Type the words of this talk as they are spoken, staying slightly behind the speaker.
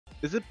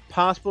Is it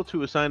possible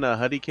to assign a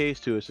hoodie case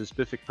to a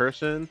specific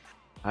person?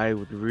 I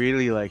would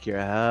really like your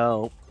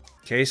help.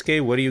 Keisuke,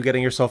 what are you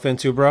getting yourself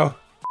into, bro?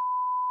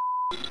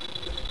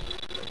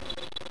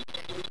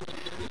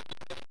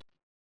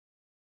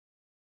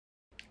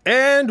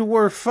 And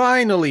we're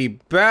finally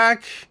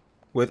back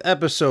with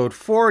episode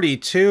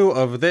 42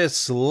 of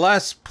this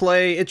Let's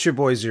Play. It's your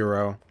boy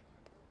Zero.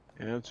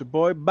 And it's your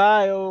boy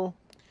Bio.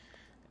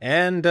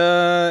 And,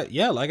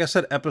 yeah, like I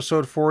said,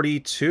 episode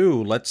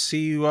 42. Let's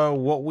see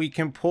what we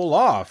can pull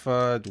off.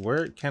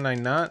 Where can I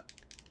not?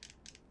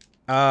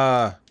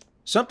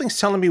 Something's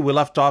telling me we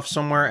left off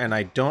somewhere, and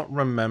I don't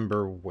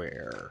remember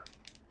where.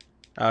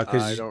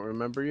 I don't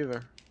remember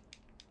either.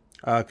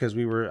 Because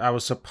I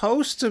was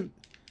supposed to...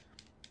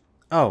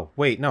 Oh,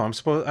 wait, no,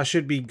 I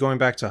should be going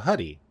back to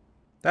Huddy.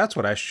 That's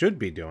what I should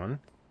be doing.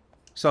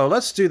 So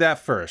let's do that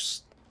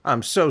first.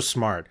 I'm so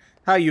smart.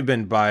 How you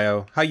been,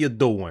 Bio? How you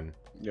doing?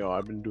 Yo,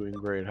 I've been doing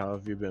great. How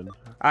have you been?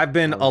 I've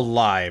been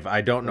alive. I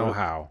don't know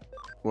how.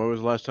 When was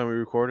the last time we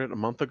recorded? A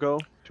month ago?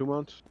 2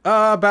 months?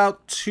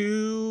 About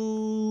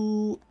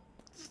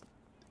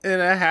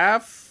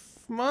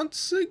 2.5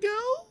 months ago?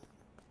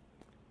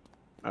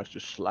 I should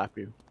just slap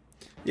you.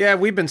 Yeah,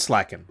 we've been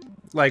slacking.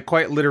 Like,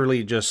 quite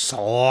literally just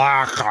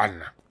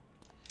slacking.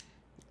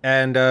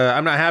 And,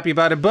 I'm not happy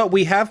about it, but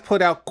we have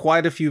put out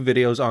quite a few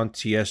videos on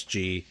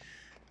TSG.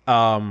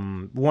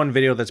 One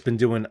video that's been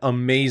doing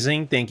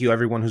amazing. Thank you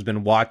everyone who's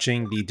been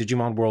watching the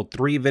Digimon World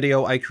 3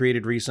 video I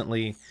created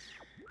recently.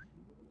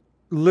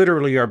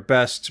 Literally our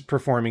best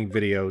performing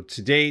video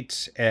to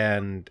date,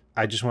 and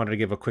I just wanted to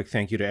give a quick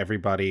thank you to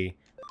everybody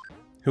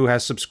who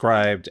has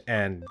subscribed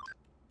and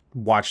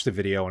watched the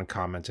video and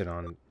commented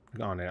on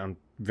it. I'm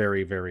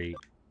very, very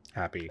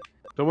happy.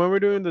 So when we're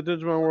doing the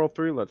Digimon World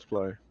 3 Let's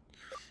Play?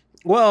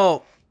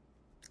 Well,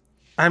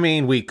 I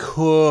mean, we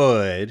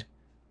could,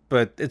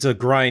 but it's a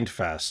grind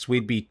fest.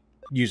 We'd be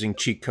using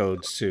cheat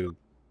codes to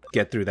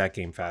get through that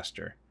game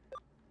faster.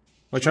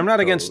 Which I'm not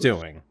against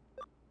doing.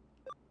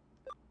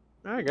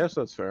 I guess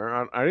that's fair.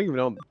 I didn't even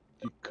know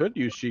you could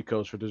use cheat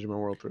codes for Digimon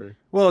World 3.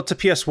 Well, it's a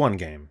PS1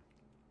 game.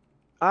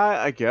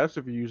 I guess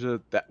if you use it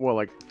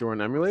like through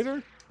an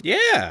emulator?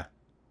 Yeah.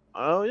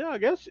 Oh, yeah, I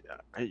guess.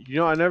 You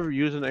know, I never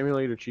used an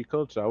emulator cheat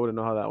code, so I wouldn't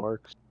know how that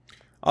works.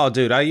 Oh,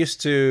 dude, I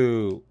used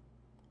to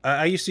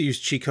use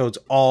cheat codes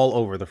all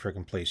over the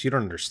freaking place. You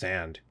don't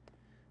understand.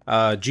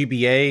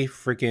 GBA,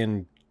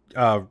 freaking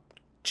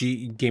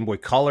Game Boy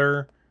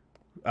Color,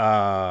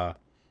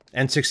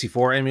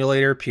 N64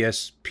 emulator,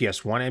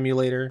 PS1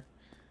 emulator.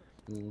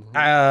 Mm-hmm.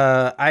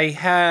 I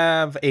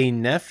have a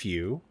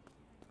nephew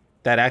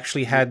that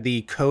actually had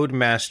the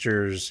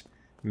Codemasters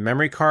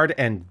memory card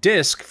and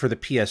disc for the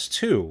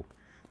PS2,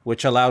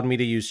 which allowed me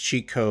to use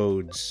cheat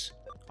codes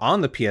on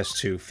the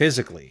PS2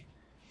 physically,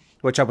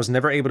 which I was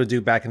never able to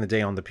do back in the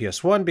day on the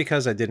PS1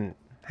 because I didn't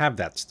have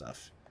that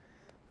stuff.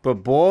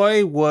 But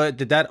boy, what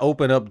did that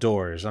open up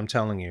doors, I'm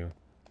telling you.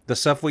 The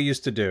stuff we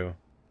used to do.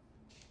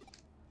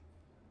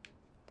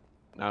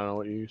 I don't know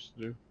what you used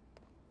to do.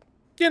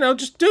 You know,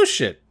 just do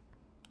shit.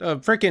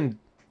 Freaking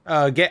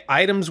get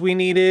items we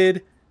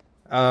needed.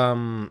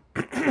 Beat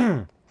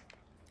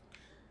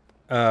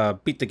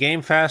the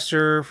game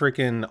faster.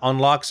 Freaking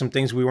unlock some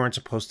things we weren't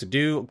supposed to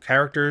do.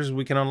 Characters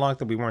we can unlock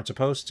that we weren't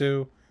supposed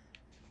to.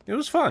 It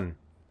was fun.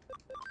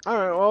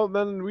 Alright, well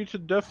then we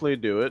should definitely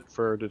do it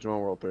for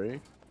Digimon World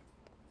 3.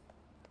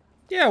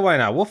 Yeah, why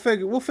not? We'll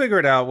figure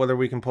it out whether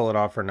we can pull it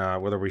off or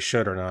not, whether we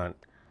should or not.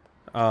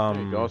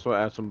 You could also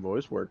add some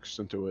voice works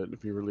into it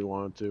if you really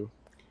wanted to.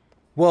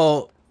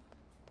 Well,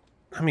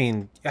 I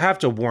mean, I have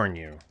to warn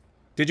you.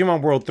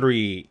 Digimon World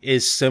 3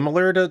 is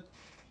similar to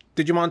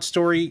Digimon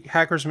Story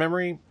Hacker's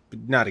Memory,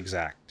 but not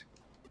exact.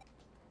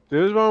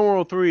 Digimon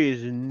World 3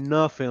 is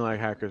nothing like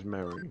Hacker's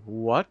Memory.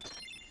 What?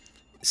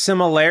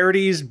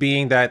 Similarities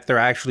being that they're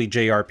actually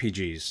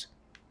JRPGs.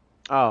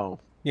 Oh.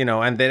 You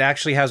know, and it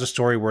actually has a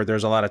story where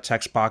there's a lot of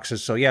text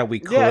boxes, so yeah, we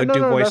could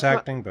do voice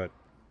acting, but...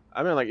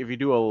 I mean, like, if you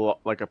do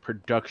like a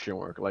production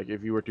work, like,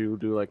 if you were to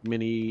do, like,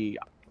 mini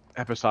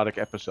episodic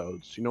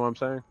episodes, you know what I'm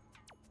saying?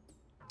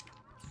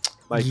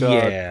 Like,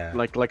 yeah.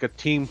 Like a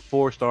Team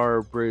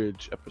 4-star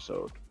Bridge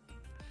episode.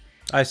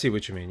 I see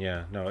what you mean,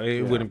 yeah. No,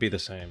 it wouldn't be the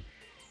same.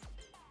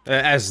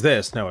 As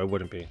this, no, it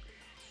wouldn't be.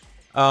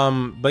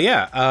 But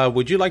yeah,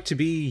 would you like to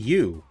be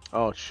you?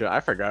 Oh, shit, I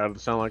forgot how to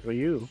sound like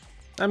you.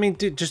 I mean,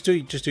 just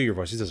do your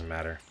voice. It doesn't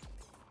matter.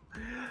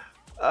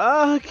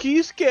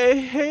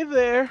 Keisuke, hey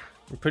there.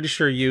 I'm pretty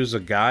sure you's a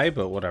guy,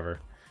 but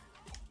whatever.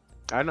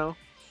 I know.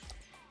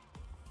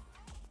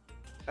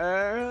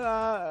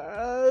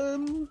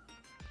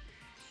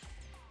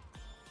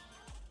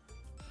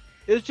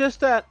 It's just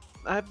that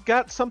I've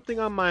got something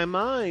on my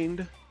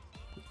mind.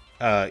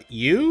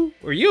 You?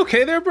 Are you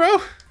okay there, bro?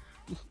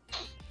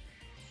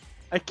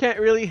 I can't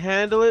really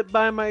handle it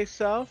by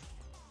myself.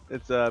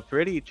 It's a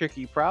pretty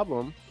tricky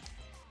problem.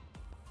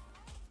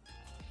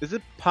 Is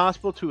it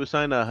possible to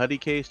assign a hoodie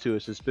case to a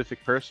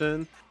specific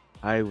person?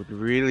 I would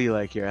really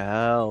like your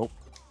help.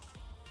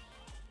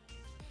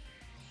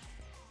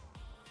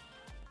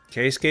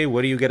 Keisuke,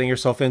 what are you getting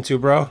yourself into,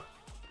 bro?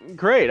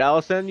 Great,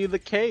 I'll send you the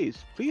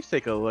case. Please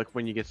take a look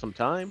when you get some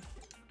time.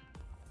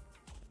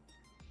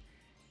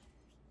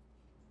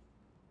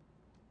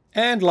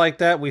 And like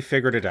that, we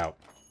figured it out.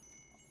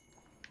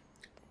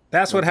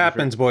 That's what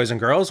happens, boys and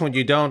girls, when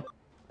you don't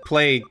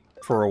play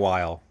for a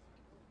while.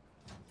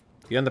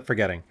 You end up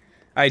forgetting.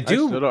 I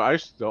still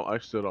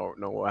don't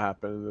know what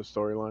happened in the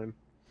storyline.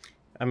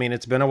 I mean,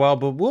 it's been a while,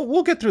 but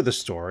we'll get through the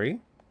story.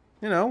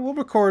 You know, we'll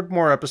record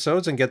more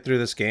episodes and get through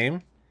this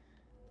game.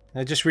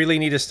 I just really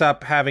need to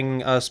stop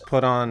having us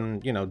put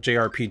on, you know,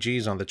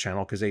 JRPGs on the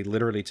channel because they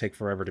literally take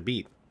forever to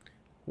beat.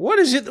 What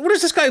is it? What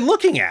is this guy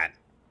looking at?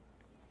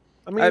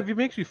 I mean, if it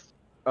makes you...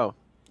 Oh.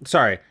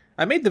 Sorry.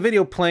 I made the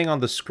video playing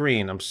on the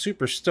screen. I'm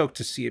super stoked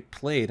to see it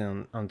played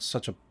on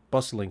such a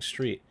bustling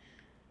street.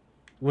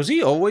 Was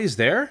he always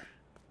there?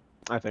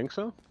 I think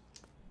so.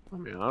 I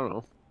mean, I don't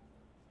know.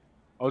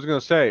 I was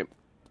gonna say,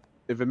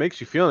 if it makes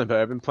you feel any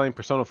better, I've been playing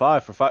Persona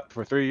 5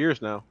 for 3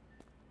 years now.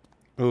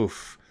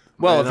 Oof.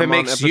 Well, if it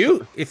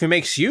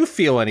makes you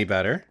feel any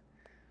better,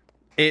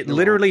 it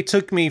literally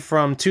took me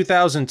from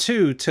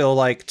 2002 till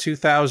like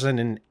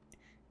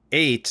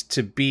 2008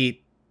 to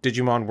beat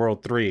Digimon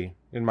World 3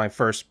 in my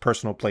first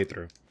personal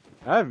playthrough.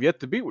 I have yet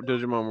to beat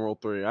Digimon World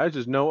 3. I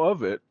just know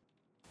of it.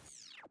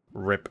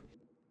 Rip.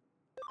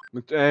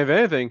 If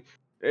anything,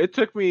 it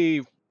took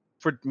me,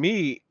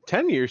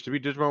 10 years to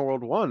beat Digimon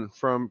World 1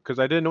 because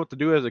I didn't know what to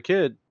do as a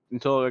kid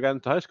until I got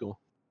into high school.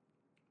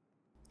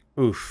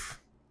 Oof.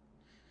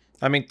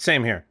 I mean,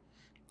 same here.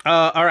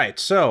 Alright,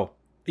 so,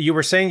 you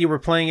were saying you were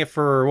playing it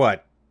for,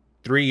 what,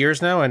 3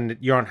 years now, and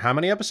you're on how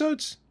many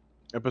episodes?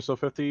 Episode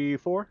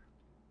 54.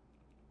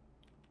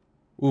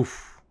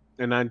 Oof.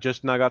 And I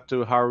just now got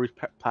to Haru's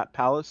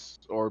palace,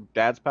 or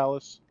Dad's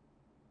palace.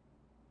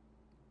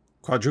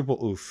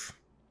 Quadruple oof.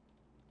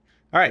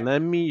 Alright.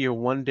 Lend me your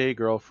one-day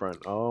girlfriend.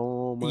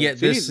 Oh my... Yeah,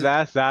 See,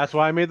 that's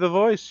why I made the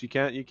voice. You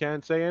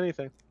can't say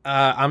anything.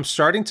 I'm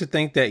starting to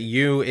think that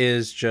you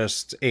is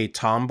just a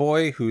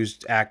tomboy who's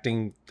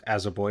acting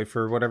as a boy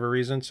for whatever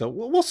reason. So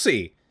we'll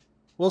see.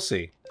 We'll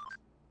see.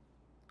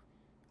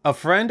 A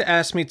friend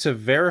asked me to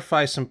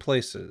verify some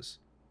places,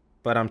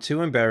 but I'm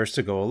too embarrassed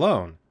to go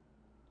alone.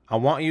 I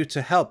want you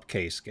to help,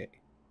 Keisuke.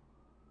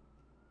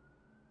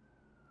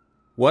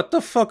 What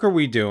the fuck are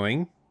we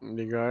doing?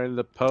 You're going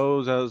to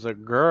pose as a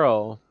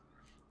girl.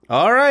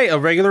 Alright, a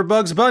regular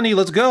Bugs Bunny,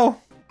 let's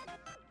go.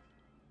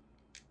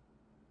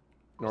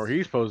 Or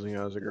he's posing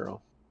as a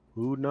girl.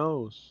 Who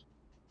knows?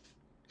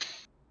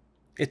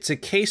 It's a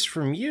case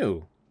from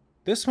you.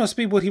 This must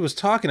be what he was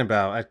talking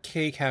about at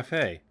K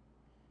Cafe.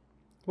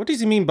 What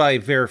does he mean by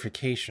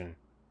verification?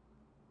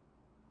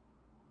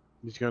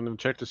 He's going to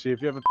check to see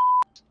if you have a...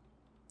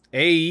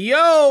 Hey,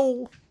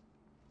 yo!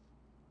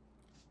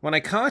 When I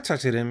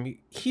contacted him,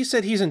 he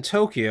said he's in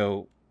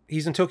Tokyo.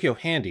 He's in Tokyo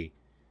Handy.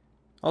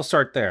 I'll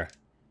start there.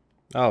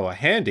 Oh, a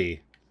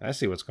handy. I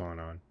see what's going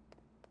on.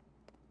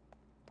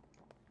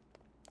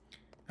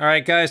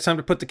 Alright, guys, time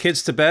to put the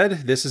kids to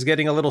bed. This is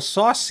getting a little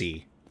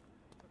saucy.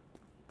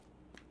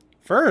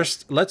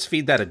 First, let's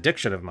feed that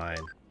addiction of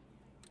mine.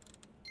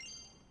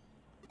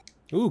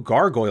 Ooh,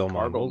 Gargoyle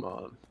Mon.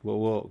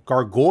 Well,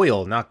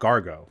 Gargoyle, not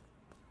Gargo.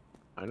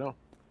 I know.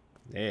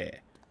 Yeah.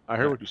 I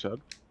heard what you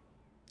said.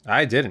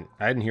 I didn't.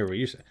 I didn't hear what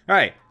you said.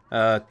 Alright,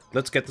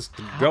 let's get this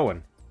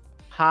going.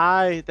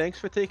 Hi, thanks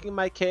for taking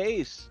my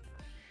case.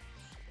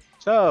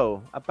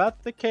 So,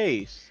 about the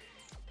case.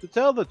 To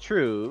tell the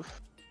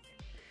truth,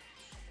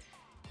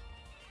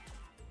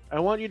 I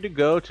want you to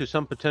go to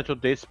some potential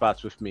date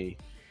spots with me.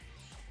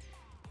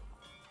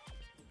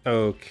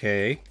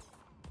 Okay.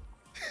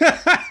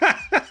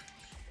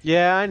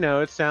 Yeah, I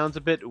know, it sounds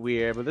a bit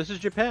weird, but this is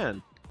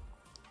Japan.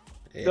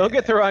 Yeah. Don't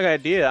get the wrong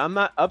idea. I'm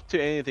not up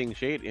to anything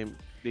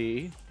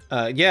shady.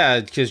 Yeah,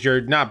 because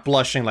you're not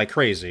blushing like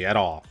crazy at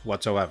all,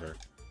 whatsoever.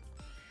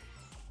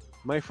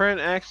 My friend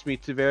asked me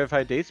to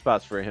verify date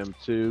spots for him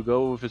to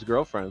go with his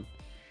girlfriend.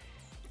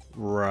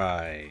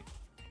 Right.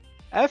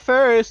 At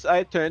first,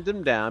 I turned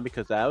him down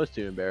because I was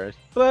too embarrassed,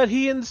 but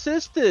he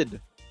insisted.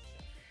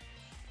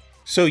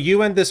 So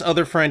you and this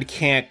other friend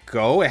can't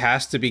go? It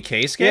has to be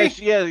Keisuke?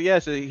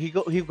 Yes.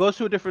 He goes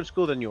to a different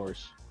school than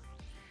yours.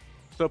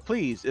 So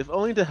please, if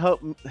only to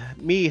help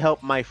me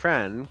help my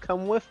friend,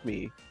 come with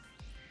me.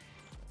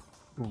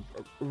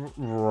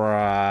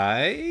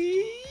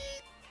 Right?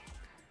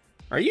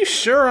 Are you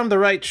sure I'm the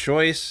right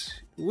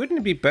choice? Wouldn't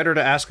it be better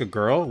to ask a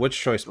girl? Which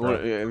choice,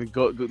 bro?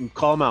 Go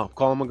call him out.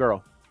 Call him a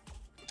girl.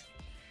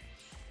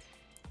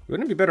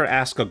 Wouldn't it be better to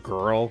ask a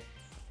girl?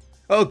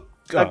 Oh,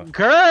 a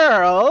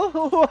girl?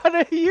 What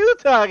are you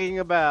talking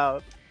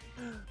about?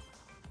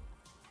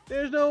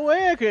 There's no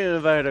way I can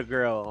invite a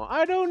girl.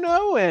 I don't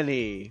know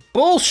any.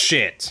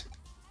 Bullshit!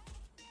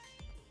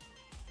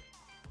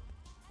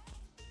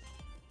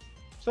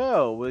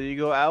 So, will you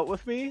go out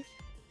with me?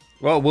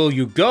 Well, will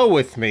you go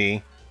with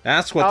me?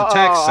 That's what the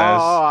text says.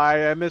 Oh,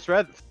 I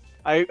misread.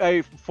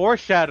 I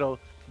foreshadowed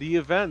the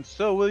events.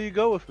 So, will you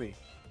go with me?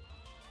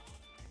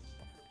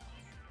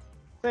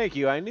 Thank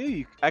you. I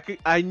knew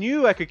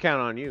I could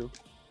count on you.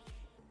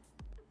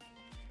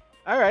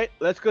 All right,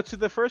 let's go to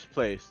the first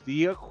place,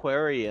 the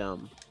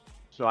aquarium,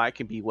 so I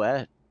can be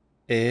wet.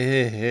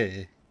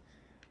 Yeah,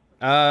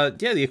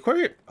 the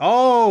aquarium.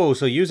 Oh,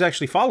 so you's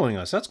actually following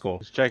us. That's cool.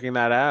 Just checking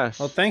that ass.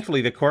 Well,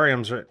 thankfully the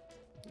aquarium's right.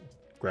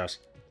 Gross.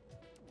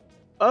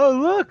 Oh,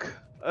 look!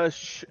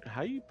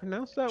 How you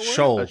pronounce that word?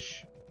 Shoal.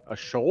 A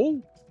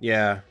shoal?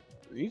 Yeah.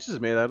 You just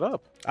made that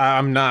up.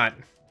 I'm not.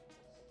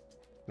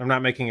 I'm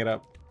not making it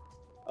up.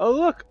 Oh,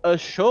 look! A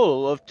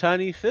shoal of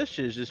tiny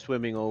fishes is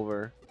swimming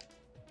over.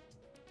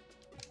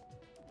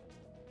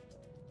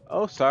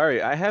 Oh,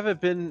 sorry. I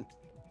haven't been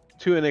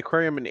to an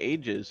aquarium in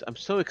ages. I'm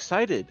so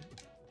excited.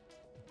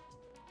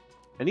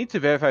 I need to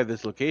verify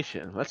this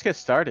location. Let's get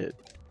started.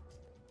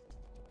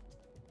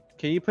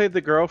 Can you play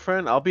the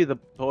girlfriend? I'll be the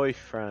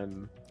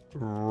boyfriend.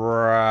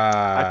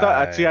 Right.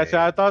 I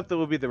thought that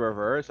would be the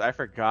reverse. I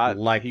forgot.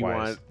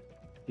 Likewise.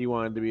 He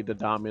wanted to be the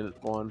dominant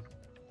one.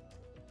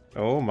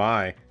 Oh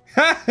my.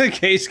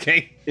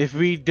 Keisuke. If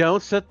we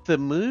don't set the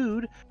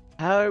mood,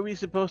 how are we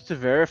supposed to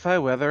verify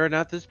whether or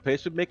not this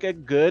place would make a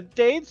good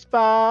date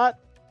spot?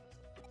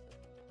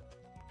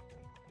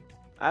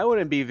 I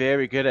wouldn't be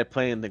very good at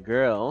playing the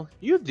girl.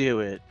 You do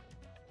it.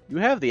 You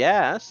have the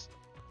ass.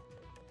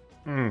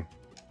 Hmm.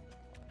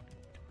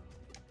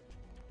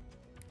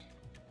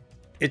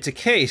 It's a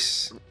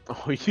case.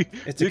 Oh,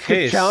 It's a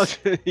case.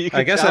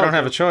 I guess I don't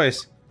have a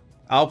choice.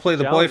 I'll play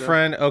the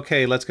boyfriend.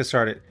 Okay, let's get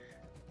started.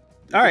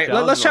 All right,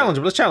 let's challenge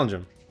him. Let's challenge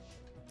him.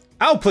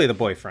 I'll play the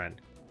boyfriend.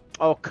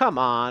 Oh, come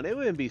on. It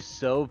wouldn't be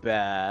so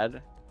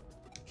bad.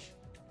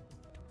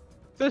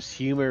 Just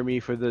humor me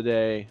for the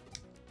day.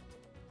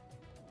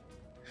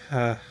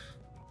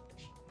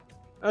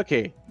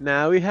 Okay,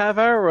 now we have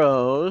our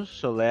rows,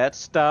 so let's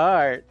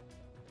start.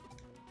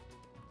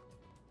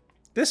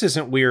 This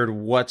isn't weird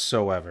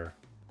whatsoever.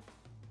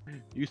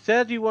 You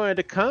said you wanted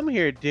to come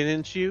here,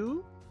 didn't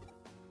you?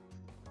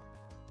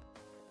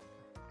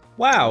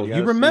 Wow,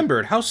 you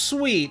remembered. How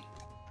sweet.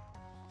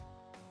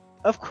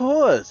 Of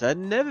course, I'd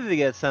never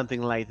forget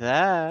something like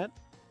that.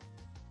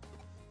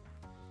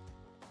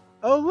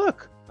 Oh,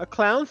 look, a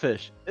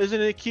clownfish.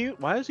 Isn't it cute?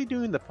 Why is he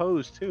doing the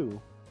pose,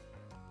 too?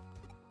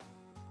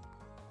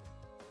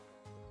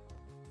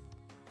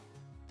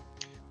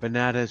 But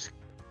not as...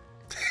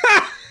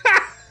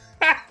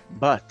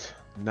 but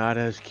not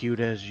as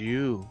cute as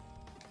you,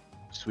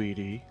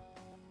 sweetie.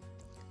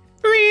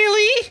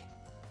 Really?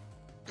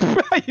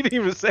 You didn't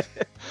even say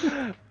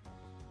it.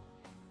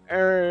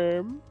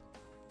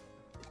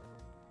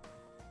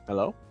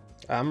 Hello?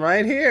 I'm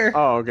right here.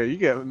 Oh, okay. You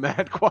get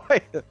mad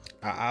quiet.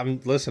 I'm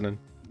listening.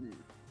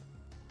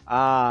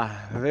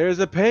 Ah, there's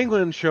a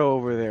penguin show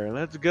over there.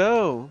 Let's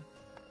go.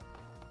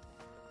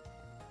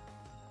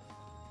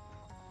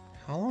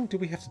 How long do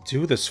we have to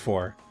do this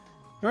for?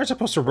 You aren't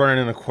supposed to run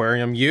in an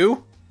aquarium,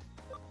 you?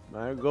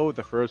 I'll go with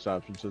the first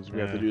option since we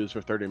have to do this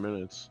for 30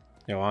 minutes.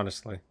 Yo,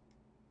 honestly.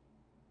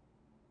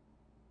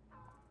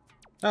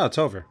 Oh, it's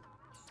over.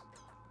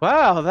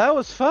 Wow, that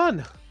was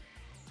fun.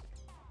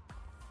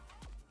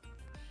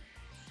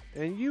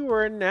 And you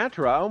were a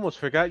natural. I almost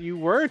forgot you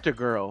weren't a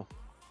girl.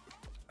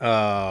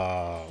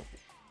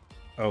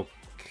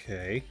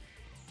 Okay.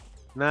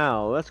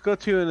 Now, let's go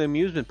to an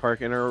amusement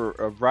park and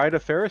ride a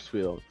Ferris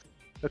wheel.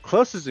 The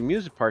closest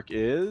amusement park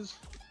is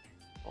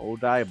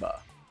Odaiba.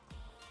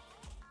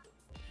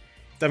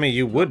 I mean,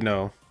 you would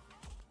know.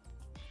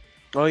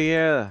 Oh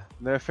yeah,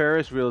 their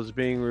Ferris wheel is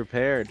being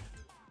repaired.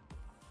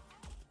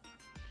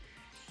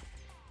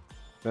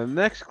 The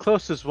next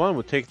closest one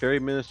would take 30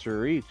 minutes to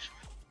reach.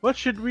 What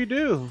should we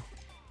do?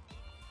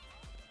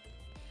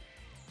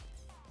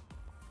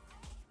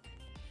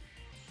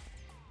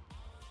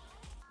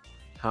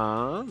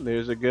 Huh?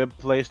 There's a good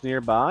place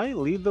nearby?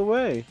 Lead the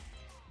way.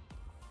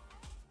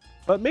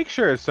 But make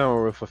sure it's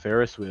somewhere with a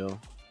Ferris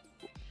wheel.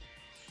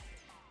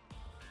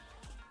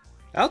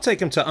 I'll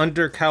take him to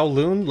Under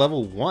Kowloon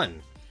level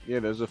 1. Yeah,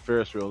 there's a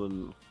Ferris wheel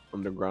in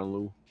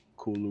Underground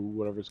Kulu,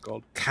 whatever it's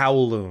called.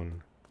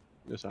 Kowloon.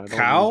 Yes, I don't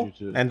Cow need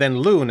you to... and then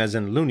loon as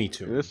in Looney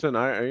Tunes. Listen,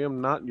 I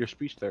am not your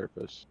speech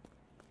therapist.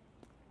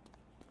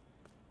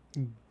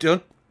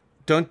 Don't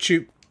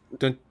you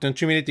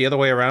mean it the other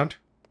way around?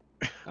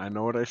 I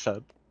know what I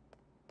said.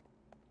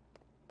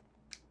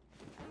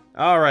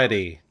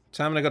 Alrighty.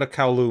 Time to go to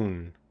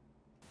Kowloon.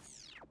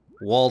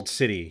 Walled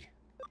City.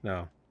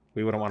 No,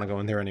 we wouldn't want to go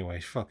in there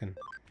anyway. Fucking...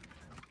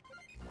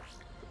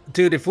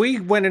 Dude, if we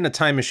went in a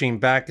time machine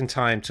back in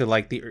time to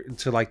like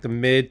the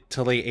mid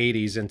to late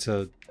 80s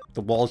into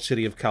the walled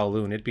city of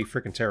Kowloon, it'd be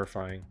freaking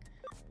terrifying.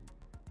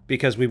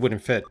 Because we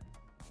wouldn't fit.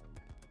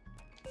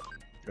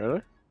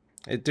 Really?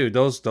 Dude,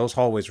 those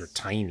hallways were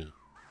tiny.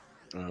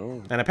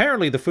 Oh. And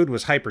apparently the food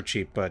was hyper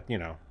cheap, but you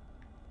know.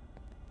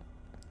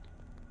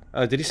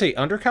 Did he say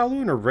Under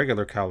Kowloon or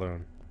regular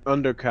Kowloon?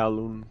 Under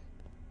Kowloon.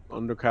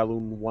 Under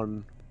Kowloon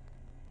 1.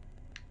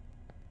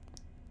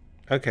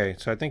 Okay,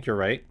 so I think you're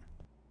right.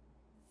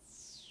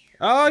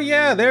 Oh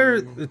yeah, there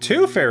are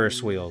 2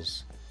 Ferris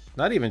wheels.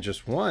 Not even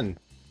just one.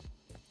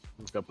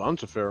 It's got a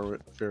bunch of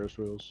Ferris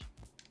wheels.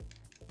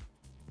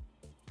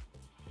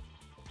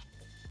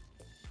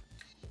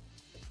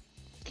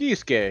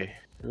 Keisuke,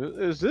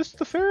 Is this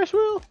the Ferris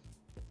wheel?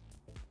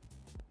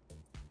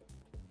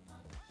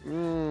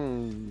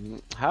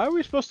 How are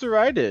we supposed to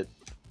ride it?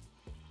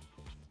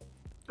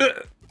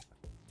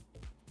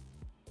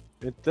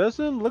 It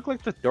doesn't look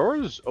like the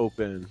door's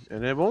open,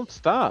 and it won't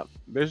stop.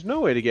 There's no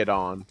way to get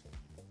on.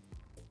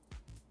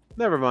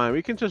 Never mind,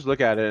 we can just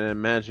look at it and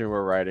imagine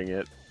we're riding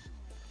it.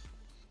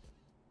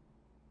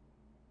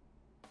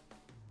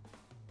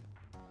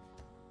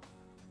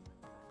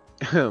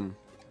 Oh,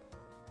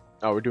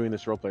 we're doing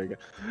this roleplay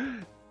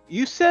again.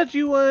 You said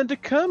you wanted to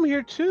come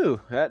here too,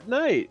 at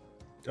night.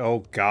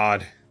 Oh,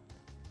 God.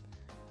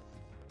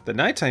 The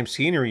nighttime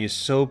scenery is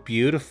so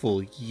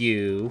beautiful,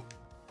 you.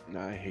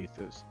 I hate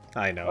this.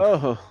 I know.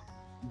 Oh,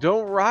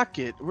 don't rock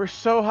it. We're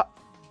so hot.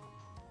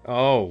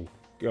 Oh,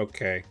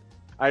 okay.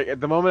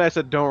 At the moment I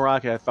said don't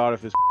rock it, I thought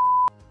of his.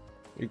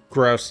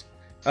 Gross.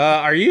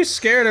 Are you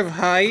scared of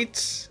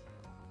heights?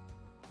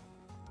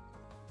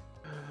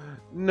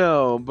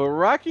 No, but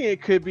rocking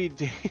it could be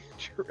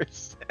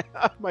dangerous.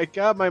 Oh my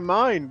god, my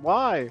mind.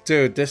 Why?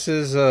 Dude, this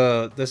is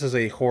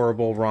a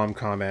horrible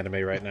rom-com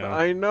anime right now.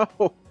 I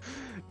know.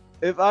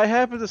 If I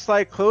happen to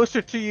slide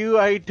closer to you,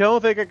 I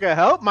don't think I can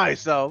help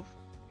myself.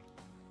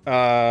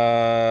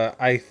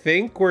 I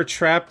think we're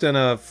trapped in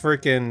a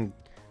freaking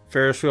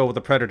Ferris wheel with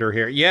a predator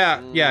here. Yeah,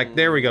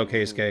 there we go,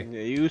 Keisuke.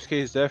 Yeah, Yusuke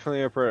is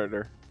definitely a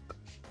predator.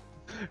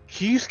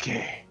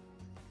 Keisuke,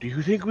 do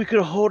you think we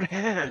could hold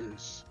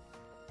hands?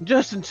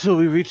 Just until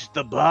we reach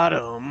the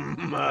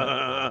bottom.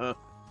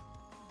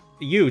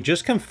 You,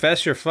 just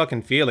confess your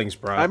fucking feelings,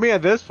 bro. I mean,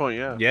 at this point,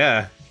 yeah.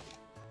 Yeah.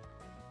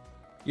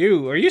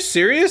 You, are you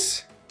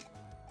serious?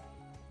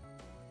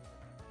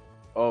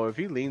 Oh, if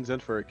he leans in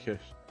for a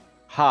kiss.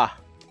 Ha.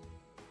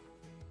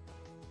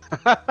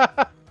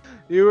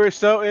 You were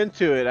so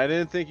into it. I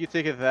didn't think you'd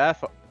take it that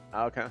far.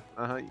 Okay.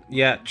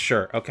 Yeah,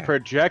 sure. Okay.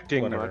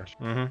 Projecting Whatever.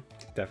 much.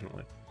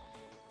 Definitely.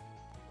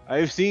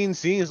 I've seen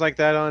scenes like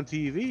that on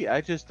TV.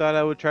 I just thought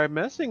I would try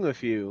messing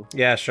with you.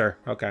 Yeah, sure.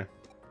 Okay.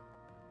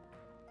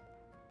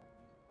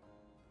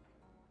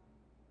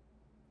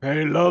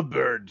 Hey,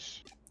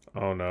 lovebirds.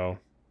 Oh, no.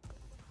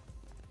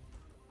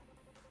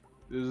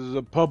 This is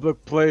a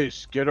public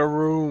place. Get a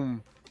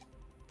room.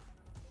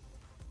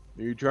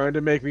 Are you trying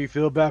to make me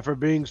feel bad for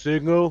being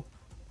single?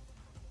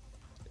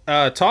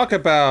 Talk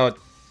about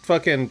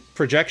fucking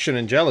projection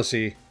and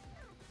jealousy.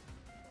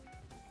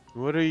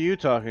 What are you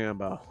talking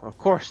about? Of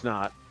course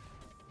not.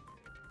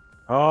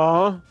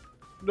 Huh?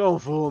 Don't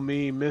fool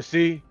me,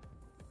 Missy.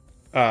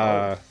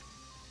 Now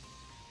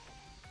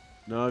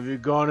have you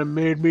gone and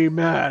made me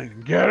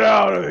mad? Get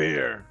out of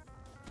here!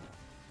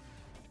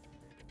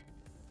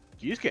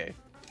 Keisuke.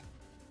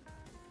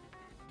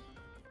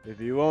 If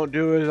you won't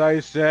do as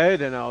I said,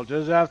 then I'll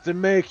just have to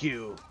make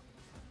you.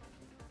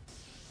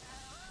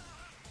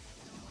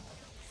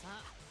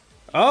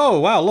 Oh,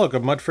 wow, look, a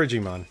Mud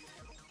Frigimon.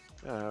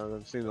 I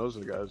haven't seen those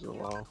guys in a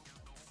while.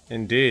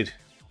 Indeed.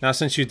 Now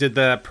since you did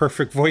the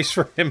perfect voice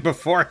for him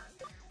before.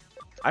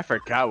 I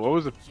forgot, what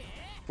was the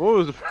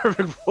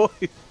perfect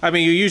voice? I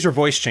mean, you use your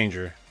voice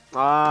changer.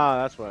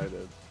 Ah, that's what I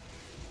did.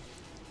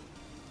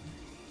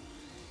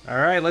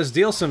 Alright, let's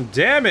deal some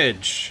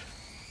damage.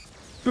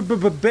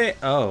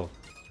 Oh.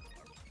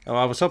 Oh,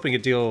 I was hoping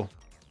it'd deal...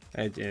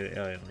 I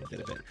only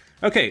did a bit.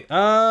 Okay,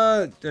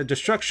 the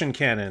Destruction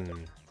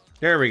Cannon.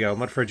 There we go.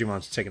 Mud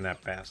Frigimon's taking that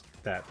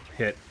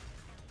hit.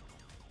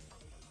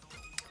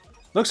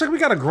 Looks like we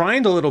gotta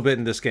grind a little bit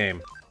in this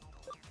game.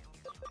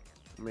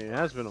 I mean, it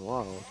has been a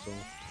while, so...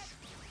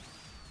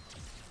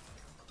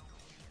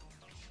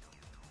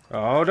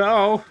 Oh,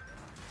 no!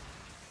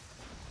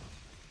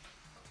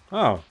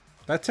 Oh,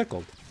 that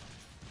tickled.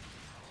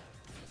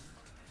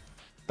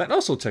 That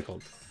also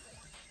tickled.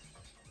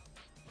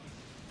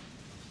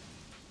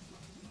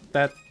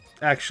 That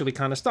actually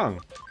kind of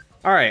stung.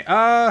 Alright,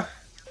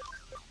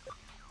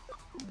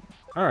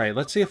 Alright,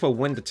 let's see if a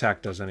wind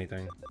attack does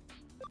anything.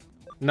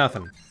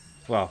 Nothing.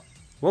 Well,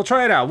 we'll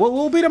try it out.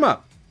 We'll beat him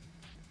up.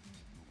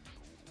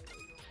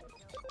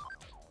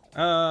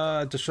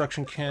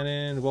 Destruction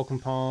Cannon, Welcome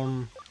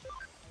Palm.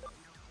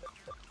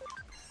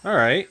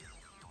 Alright.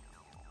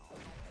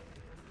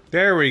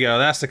 There we go.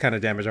 That's the kind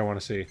of damage I want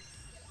to see.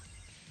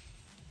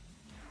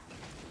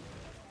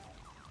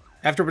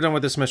 After we're done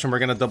with this mission, we're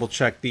going to double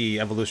check the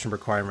evolution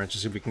requirements to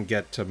see if we can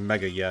get to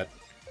Mega yet.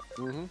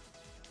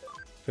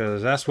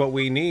 Because that's what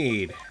we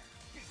need.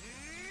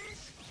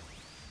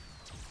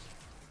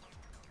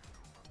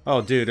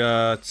 Oh, dude,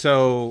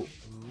 so...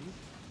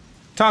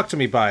 Talk to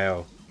me,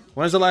 Bio.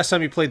 When's the last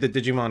time you played the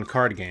Digimon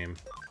card game?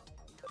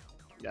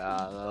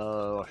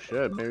 Oh,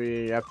 shit.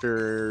 Maybe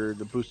after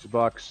the booster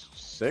box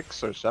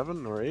 6 or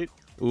 7 or 8?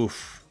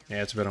 Oof.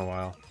 Yeah, it's been a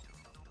while.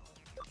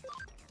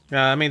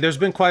 I mean, there's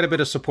been quite a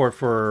bit of support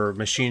for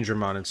Machine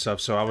Dramon and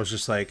stuff, so I was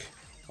just like,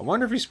 I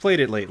wonder if he's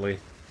played it lately.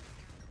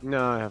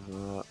 No, I have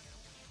not.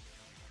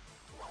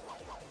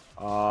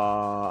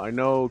 I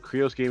know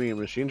Krios gave me a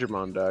Machine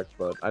Dramon deck,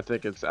 but I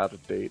think it's out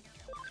of date.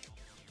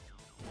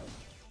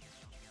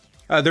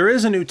 There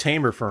is a new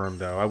tamer for him,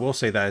 though. I will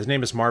say that. His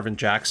name is Marvin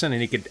Jackson,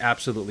 and he could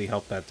absolutely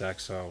help that deck,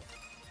 so...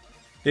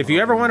 If you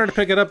ever wanted to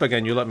pick it up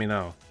again, you let me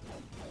know.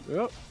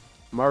 Yep.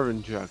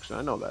 Marvin Jackson.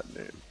 I know that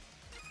name.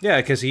 Yeah,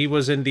 because he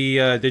was in the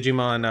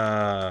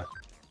Digimon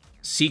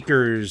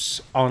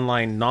Seekers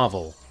online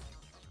novel.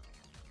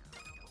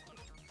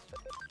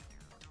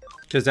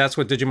 Because that's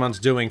what Digimon's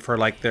doing for,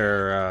 like,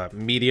 their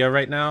media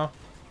right now.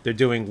 They're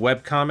doing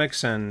web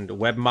comics and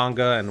web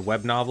manga and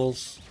web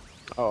novels.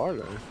 Oh, are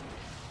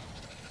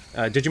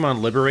they?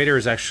 Digimon Liberator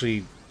is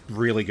actually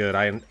really good.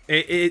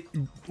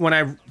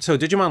 So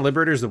Digimon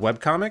Liberator is the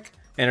webcomic,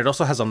 and it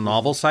also has a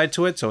novel side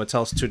to it, so it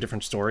tells 2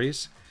 different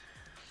stories.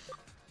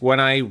 When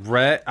I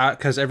read,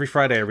 because every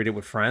Friday I read it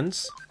with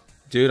friends,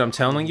 dude, I'm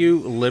telling you,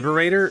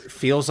 Liberator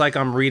feels like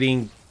I'm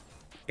reading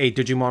a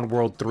Digimon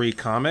World 3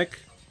 comic,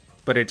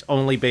 but it's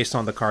only based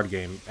on the card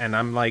game, and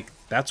I'm like,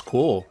 that's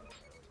cool.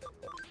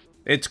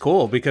 It's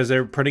cool because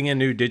they're putting in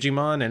new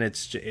Digimon, and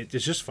it's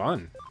just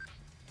fun.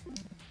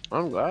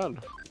 I'm glad.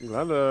 I'm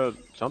glad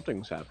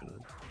something's happening.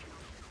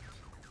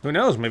 Who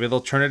knows? Maybe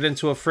they'll turn it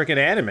into a freaking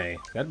anime.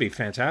 That'd be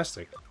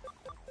fantastic.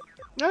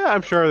 Yeah,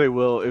 I'm sure they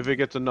will. If it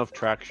gets enough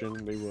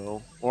traction, they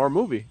will. Or a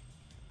movie.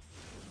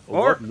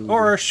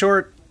 Or a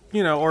short,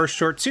 or a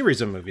short series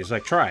of movies,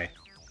 like Try.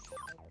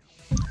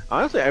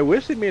 Honestly, I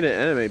wish they made an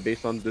anime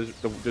based on the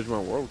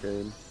Digimon World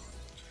game.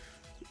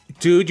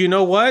 Dude, you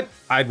know what?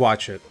 I'd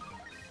watch it.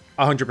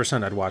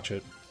 100% I'd watch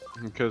it.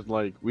 Because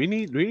like we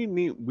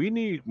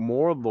need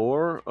more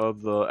lore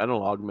of the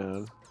analog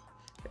man.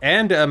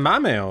 And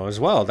Mameo as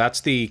well.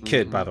 That's the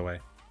kid, by the way.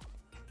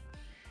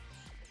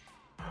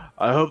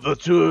 I hope the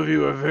 2 of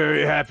you are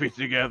very happy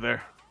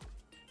together.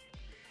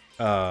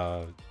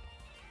 The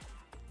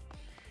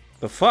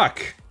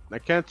fuck? I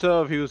can't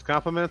tell if he was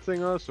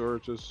complimenting us or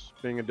just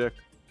being a dick.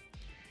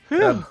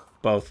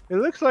 Both. It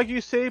looks like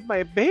you saved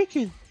my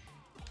bacon.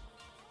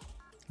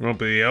 Won't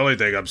be the only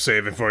thing I'm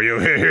saving for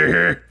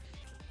you.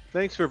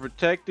 Thanks for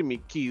protecting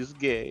me,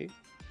 Keisuke.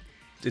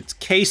 It's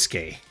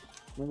Keisuke.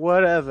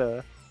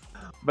 Whatever.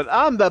 But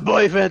I'm the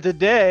boyfriend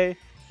today.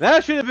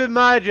 That should have been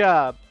my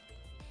job.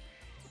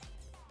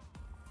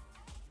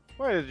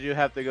 Why did you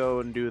have to go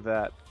and do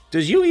that?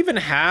 Does you even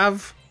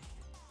have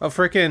a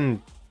freaking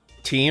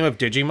team of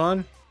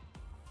Digimon?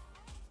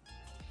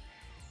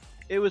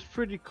 It was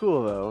pretty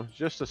cool, though.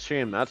 Just a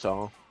shame, that's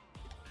all.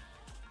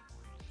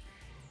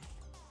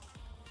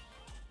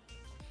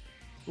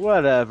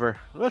 Whatever.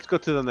 Let's go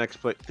to the next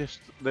place.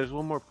 There's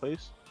one more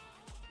place.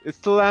 It's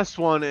the last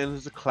one, and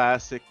it's a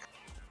classic.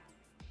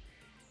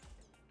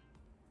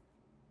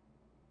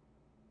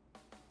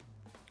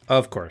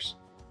 Of course.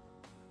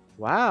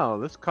 Wow,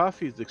 this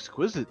coffee is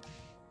exquisite.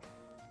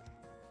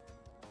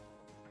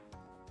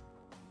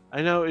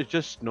 I know it's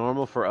just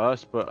normal for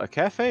us, but a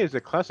cafe is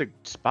a classic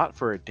spot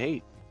for a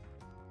date.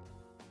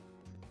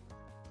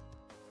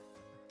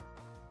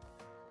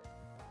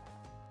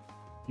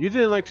 You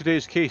didn't like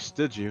today's case,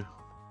 did you?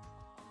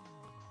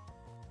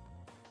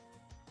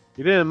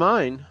 You didn't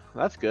mind?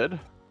 That's good.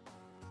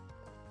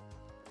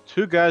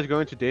 2 guys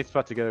going to date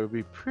spot together would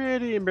be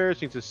pretty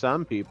embarrassing to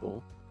some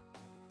people.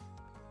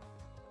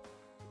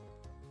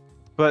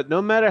 But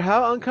no matter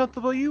how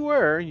uncomfortable you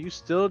were, you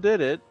still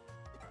did it.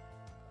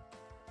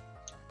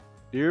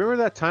 Do you remember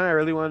that time I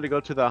really wanted to go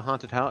to the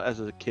haunted house as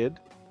a kid?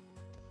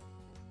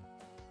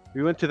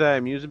 We went to that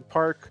amusement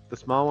park, the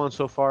small one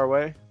so far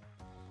away.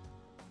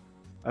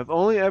 I've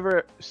only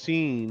ever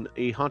seen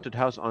a haunted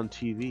house on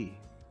TV.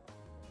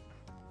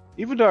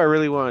 Even though I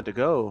really wanted to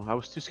go, I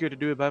was too scared to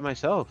do it by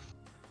myself.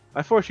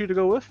 I forced you to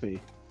go with me.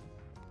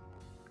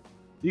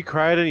 You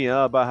cried and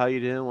yelled about how you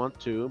didn't want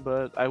to,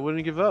 but I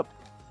wouldn't give up.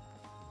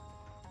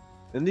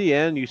 In the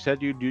end, you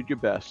said you'd do your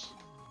best.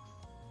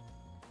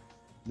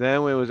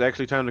 Then when it was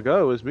actually time to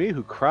go, it was me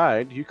who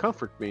cried. You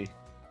comforted me.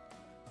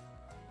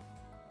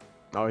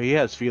 Oh, he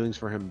has feelings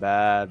for him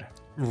bad.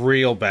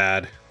 Real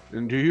bad.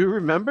 And do you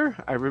remember?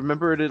 I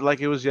remembered it like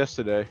it was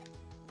yesterday.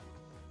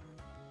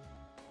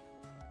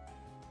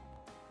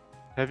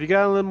 Have you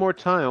got a little more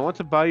time? I want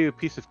to buy you a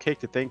piece of cake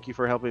to thank you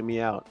for helping me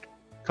out.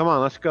 Come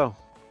on, let's go.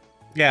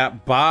 Yeah,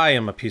 buy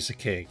him a piece of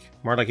cake.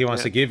 More like he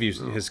wants to give you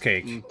his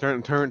cake.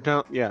 Turns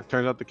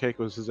out the cake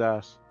was his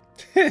ass.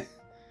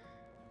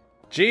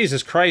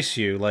 Jesus Christ,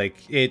 you. Like,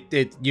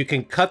 you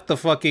can cut the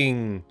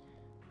fucking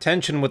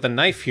tension with a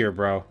knife here,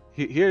 bro.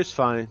 Here's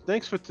fine.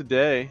 Thanks for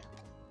today.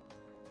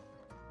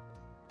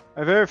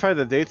 I verified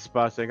the date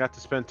spots and I got to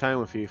spend time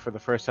with you for the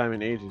first time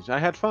in ages. I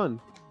had fun.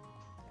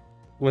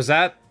 Was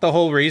that the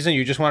whole reason?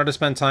 You just wanted to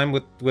spend time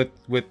with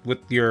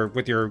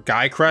your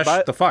guy crush?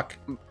 The fuck?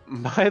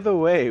 By the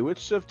way,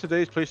 which of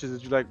today's places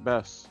did you like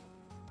best?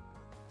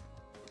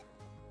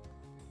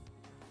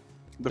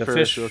 The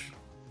Ferris wheel.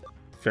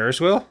 Ferris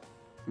wheel?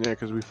 Yeah,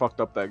 because we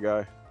fucked up that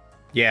guy.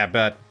 Yeah, I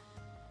bet.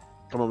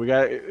 Come on, we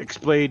gotta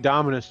explain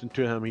dominance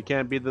into him. He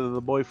can't be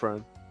the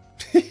boyfriend.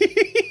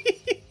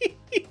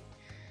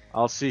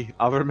 I'll see.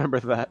 I'll remember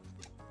that.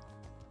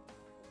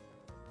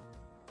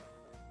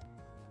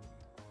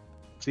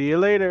 See you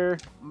later.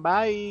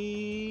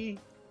 Bye.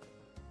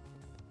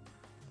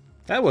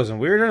 That wasn't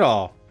weird at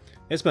all.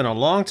 It's been a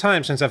long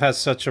time since I've had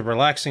such a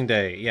relaxing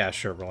day. Yeah,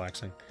 sure,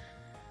 relaxing.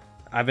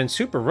 I've been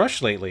super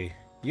rushed lately.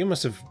 You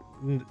must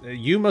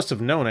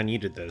have known I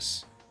needed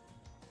this.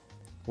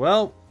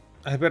 Well,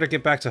 I better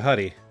get back to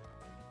Huddy.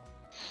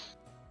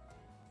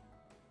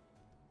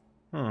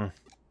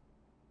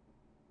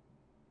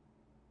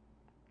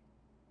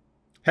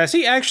 Has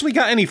he actually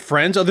got any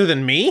friends other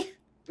than me?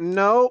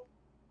 No.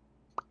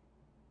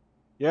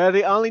 You're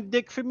the only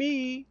dick for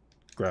me.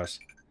 Gross.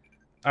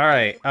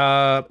 Alright,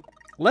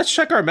 let's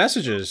check our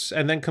messages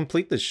and then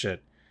complete this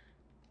shit.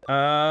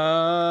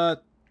 Oh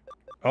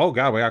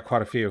god, we got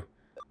quite a few.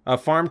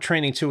 Farm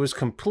training 2 is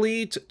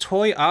complete.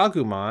 Toy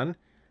Agumon.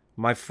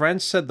 My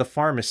friend said the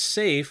farm is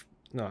safe.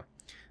 No.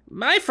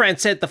 My friend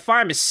said the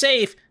farm is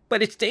safe,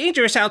 but it's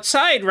dangerous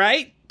outside,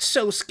 right?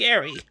 So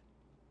scary.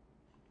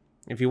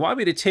 If you want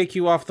me to take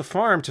you off the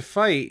farm to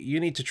fight, you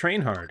need to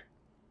train hard.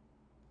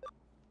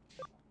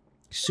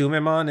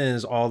 Sumemon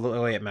is all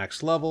the way at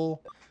max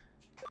level.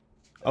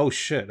 Oh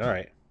shit,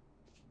 alright.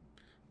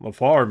 The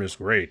farm is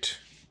great.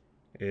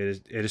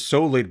 It is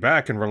so laid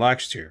back and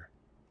relaxed here.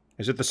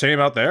 Is it the same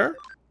out there?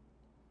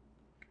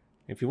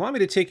 If you want me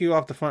to take you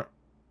off the farm...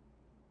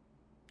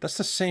 That's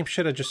the same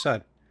shit I just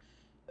said.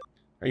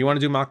 Or you want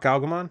to do Mark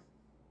Galgamon?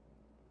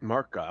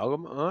 Mark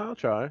Galgamon? I'll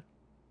try.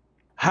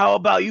 How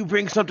about you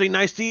bring something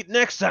nice to eat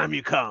next time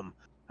you come?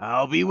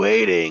 I'll be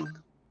waiting.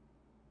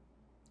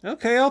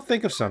 Okay, I'll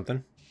think of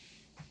something.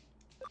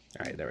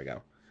 Alright, there we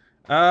go.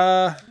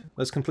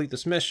 Let's complete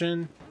this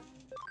mission.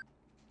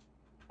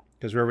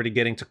 Because we're already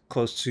getting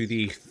close to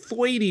the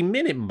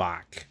 30-minute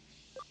mark.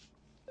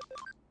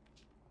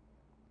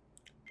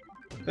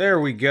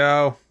 There we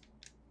go.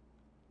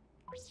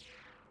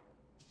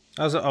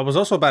 I was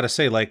also about to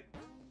say, like,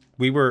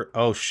 we were...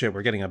 Oh, shit,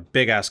 we're getting a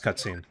big-ass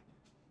cutscene.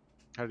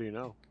 How do you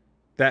know?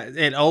 That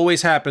it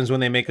always happens when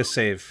they make a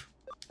save.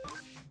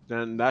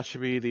 Then that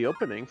should be the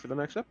opening for the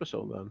next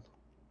episode, then.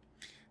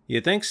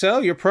 You think so?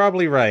 You're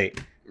probably right.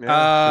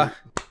 Yeah,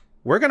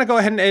 we're going to go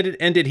ahead and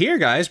end it here,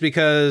 guys,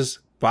 because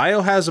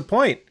Bio has a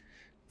point.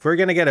 If we're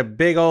going to get a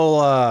big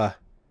ol'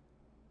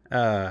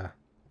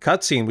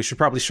 cutscene, we should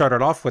probably start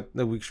it off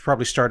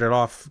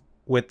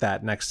with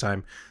that next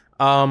time.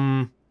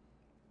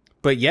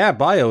 But yeah,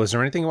 Bio, is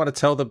there anything you want to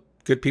tell the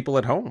good people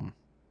at home?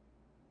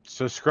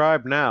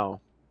 Subscribe now.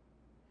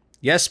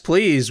 Yes,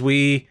 please.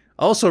 We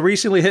also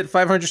recently hit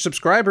 500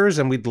 subscribers,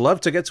 and we'd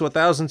love to get to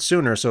 1,000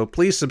 sooner. So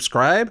please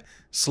subscribe,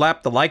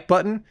 slap the like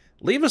button,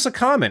 leave us a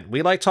comment.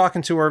 We like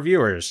talking to our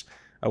viewers.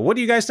 What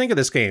do you guys think of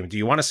this game? Do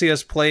you want to see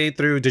us play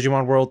through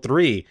Digimon World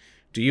 3?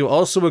 Do you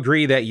also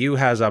agree that Yu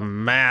has a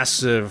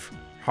massive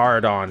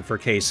hard-on for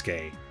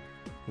Keisuke?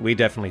 We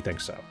definitely think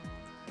so.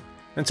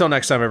 Until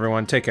next time,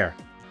 everyone, take care.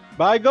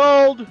 Bye,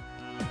 Gold!